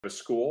a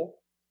school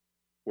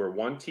where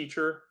one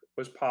teacher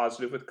was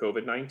positive with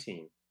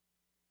COVID-19.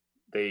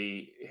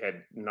 They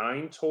had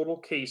 9 total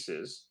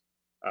cases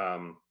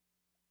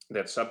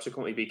that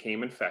subsequently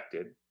became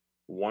infected,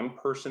 1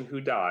 person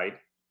who died,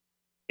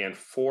 and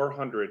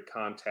 400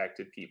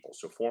 contacted people.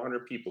 So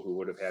 400 people who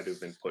would have had to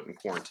have been put in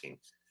quarantine.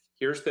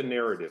 Here's the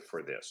narrative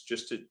for this,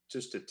 just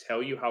to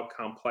tell you how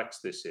complex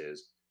this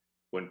is.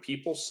 When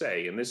people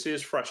say, and this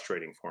is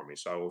frustrating for me,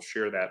 so I will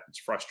share that it's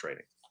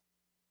frustrating.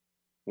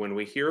 When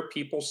we hear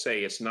people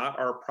say it's not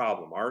our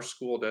problem, our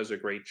school does a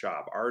great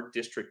job, our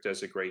district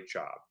does a great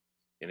job,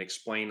 and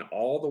explain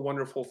all the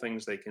wonderful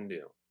things they can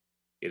do,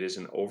 it is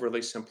an overly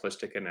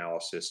simplistic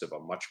analysis of a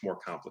much more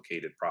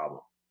complicated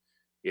problem.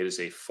 It is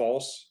a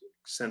false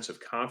sense of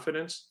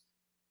confidence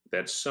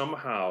that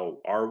somehow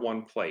our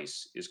one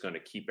place is going to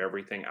keep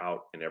everything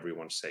out and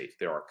everyone safe.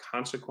 There are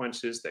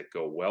consequences that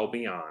go well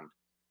beyond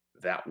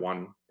that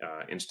one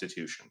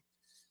institution.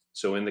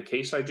 So in the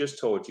case I just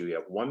told you, you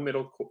have one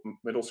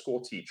middle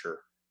school teacher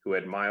who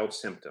had mild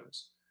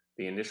symptoms.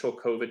 The initial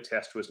COVID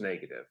test was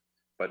negative,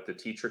 but the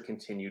teacher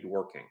continued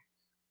working.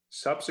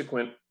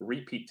 Subsequent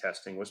repeat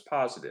testing was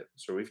positive.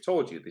 So we've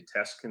told you the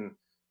test can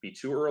be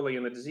too early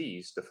in the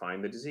disease to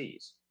find the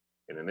disease.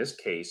 And in this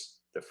case,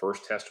 the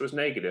first test was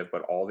negative,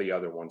 but all the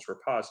other ones were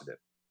positive.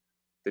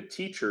 The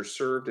teacher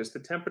served as the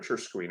temperature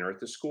screener at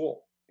the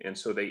school. And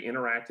so they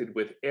interacted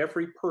with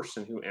every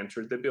person who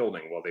entered the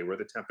building while they were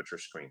the temperature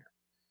screener.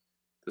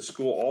 The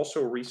school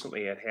also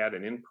recently had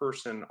an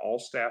in-person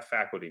all-staff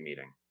faculty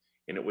meeting,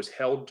 and it was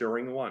held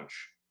during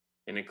lunch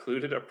and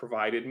included a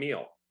provided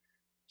meal.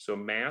 So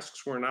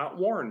masks were not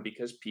worn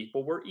because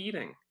people were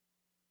eating.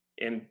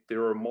 And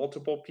there were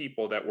multiple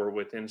people that were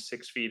within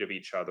 6 feet of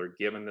each other,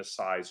 given the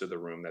size of the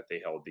room that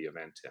they held the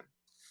event in.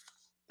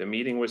 The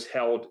meeting was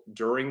held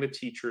during the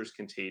teacher's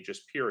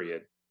contagious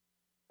period,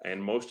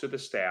 and most of the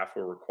staff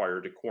were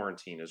required to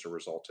quarantine as a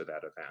result of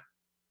that event.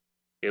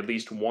 At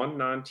least one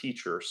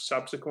non-teacher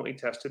subsequently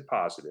tested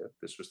positive.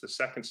 This was the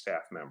second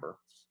staff member.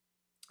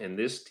 And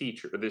this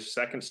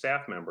second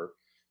staff member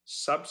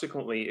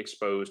subsequently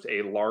exposed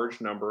a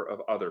large number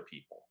of other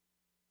people.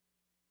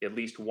 At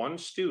least one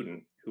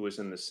student who was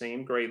in the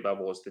same grade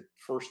level as the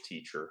first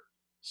teacher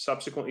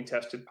subsequently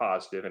tested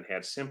positive and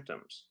had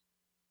symptoms.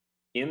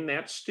 In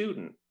that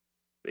student,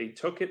 they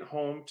took it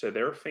home to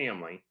their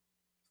family.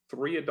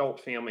 3 adult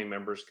family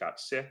members got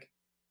sick,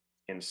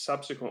 and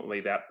subsequently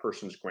that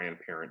person's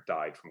grandparent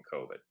died from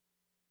COVID.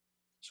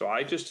 So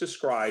I just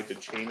described a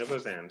chain of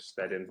events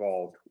that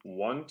involved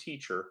one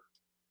teacher,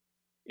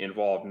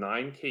 involved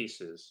 9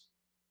 cases,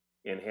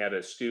 and had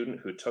a student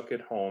who took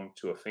it home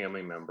to a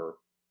family member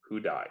who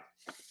died.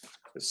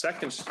 The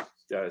second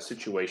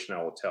situation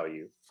I will tell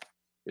you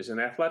is an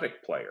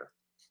athletic player.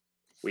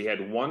 We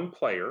had one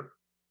player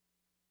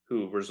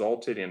who was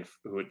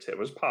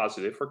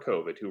positive for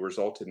COVID, who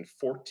resulted in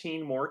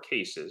 14 more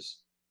cases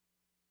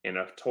and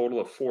a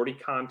total of 40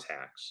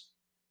 contacts.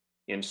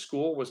 And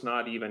school was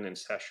not even in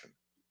session,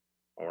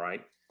 all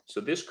right? So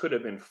this could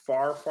have been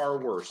far,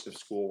 far worse if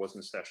school was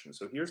in session.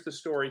 So here's the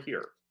story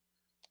here.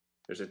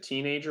 There's a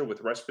teenager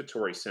with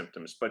respiratory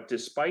symptoms, but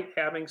despite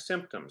having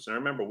symptoms, and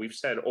remember, we've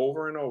said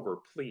over and over,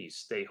 please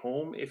stay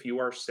home if you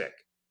are sick.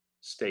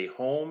 Stay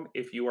home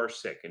if you are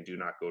sick and do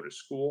not go to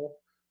school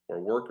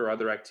or work or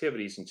other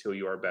activities until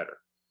you are better.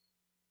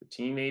 The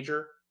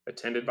teenager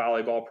attended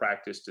volleyball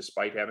practice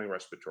despite having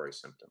respiratory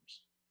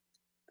symptoms.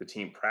 The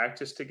team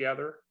practiced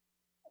together.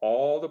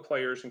 All the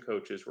players and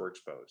coaches were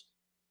exposed.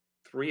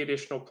 3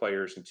 additional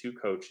players and 2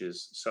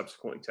 coaches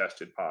subsequently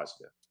tested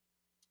positive.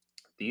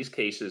 These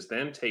cases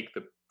then take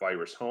the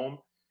virus home,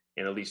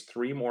 and at least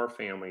 3 more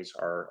families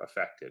are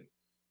affected,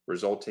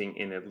 resulting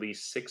in at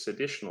least 6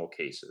 additional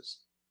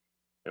cases.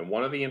 And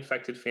one of the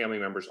infected family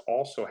members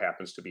also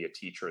happens to be a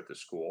teacher at the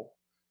school.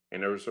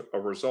 And as a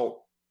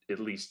result, at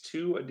least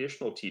 2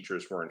 additional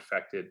teachers were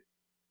infected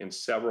and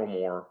several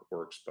more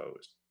were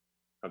exposed.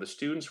 Now, the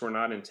students were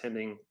not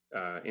attending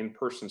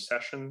in-person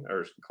session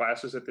or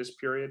classes at this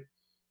period.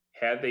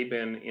 Had they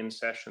been in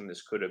session,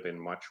 this could have been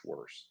much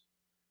worse.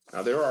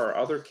 Now, there are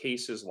other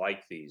cases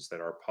like these that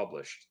are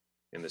published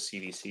in the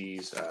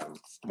CDC's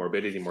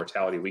morbidity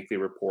mortality weekly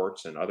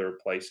reports and other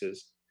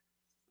places.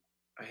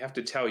 I have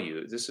to tell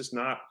you, this is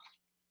not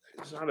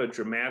a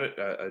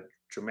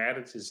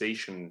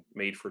dramatization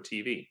made for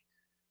TV.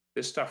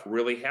 This stuff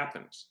really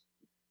happens.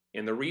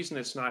 And the reason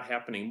it's not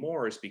happening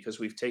more is because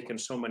we've taken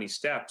so many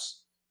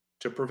steps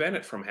to prevent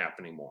it from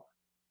happening more.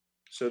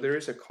 So there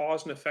is a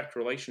cause and effect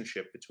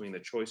relationship between the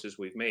choices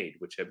we've made,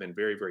 which have been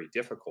very, very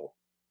difficult,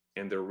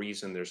 and the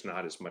reason there's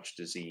not as much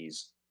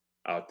disease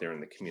out there in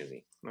the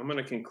community. And I'm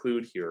going to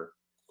conclude here,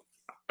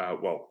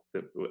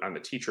 on the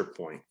teacher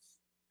point.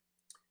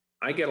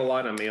 I get a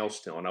lot of mail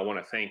still, and I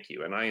want to thank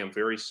you, and I am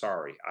very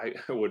sorry. I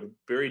would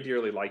very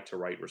dearly like to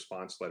write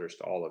response letters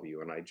to all of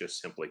you, and I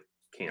just simply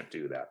can't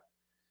do that.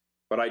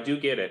 But I do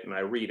get it, and I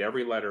read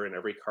every letter and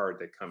every card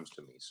that comes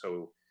to me.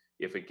 So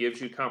if it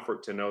gives you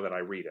comfort to know that I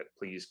read it,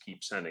 please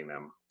keep sending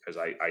them, because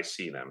I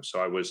see them.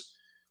 So I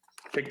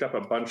picked up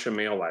a bunch of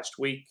mail last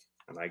week,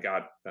 and I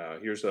got,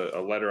 here's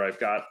a letter I've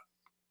got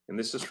And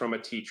this is from a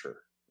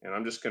teacher. And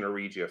I'm just going to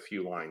read you a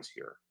few lines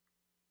here.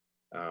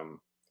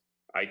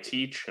 I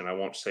teach, and I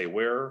won't say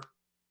where,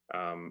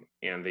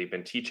 and they've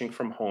been teaching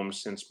from home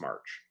since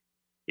March.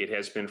 It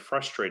has been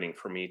frustrating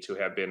for me to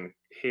have been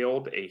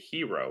hailed a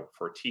hero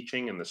for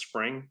teaching in the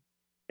spring,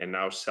 and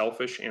now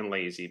selfish and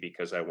lazy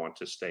because I want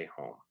to stay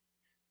home.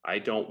 I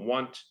don't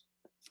want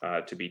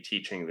to be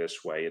teaching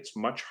this way. It's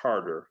much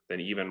harder than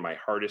even my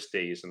hardest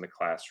days in the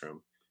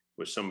classroom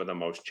with some of the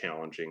most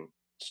challenging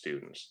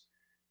students.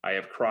 I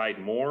have cried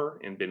more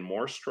and been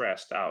more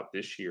stressed out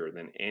this year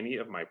than any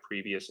of my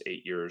previous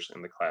 8 years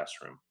in the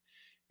classroom.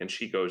 And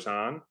she goes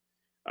on,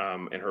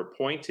 and her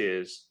point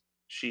is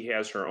she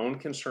has her own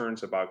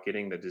concerns about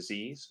getting the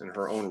disease and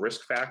her own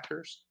risk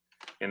factors.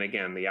 And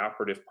again, the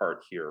operative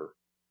part here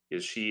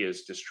is she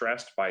is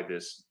distressed by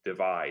this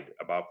divide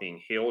about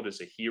being hailed as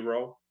a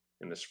hero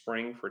in the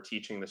spring for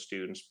teaching the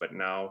students, but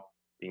now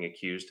being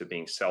accused of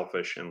being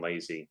selfish and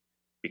lazy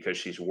because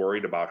she's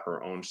worried about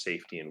her own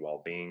safety and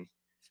well-being.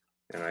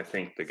 And I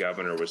think the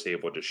governor was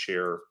able to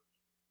share,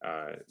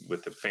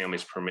 with the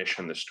family's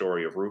permission, the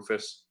story of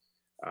Rufus,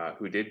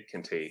 who did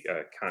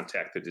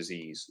contact the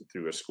disease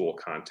through a school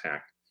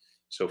contact.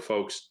 So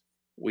folks,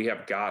 we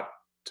have got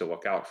to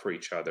look out for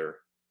each other.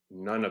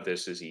 None of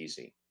this is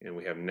easy, and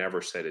we have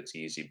never said it's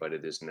easy, but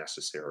it is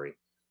necessary.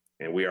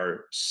 And we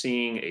are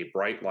seeing a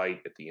bright light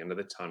at the end of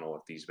the tunnel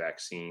if these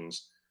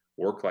vaccines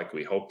work like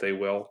we hope they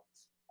will.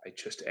 I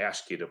just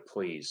ask you to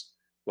please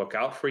look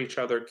out for each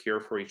other, care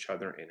for each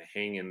other, and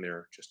hang in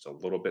there just a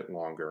little bit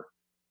longer.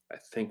 I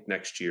think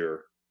next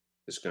year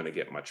is going to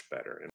get much better.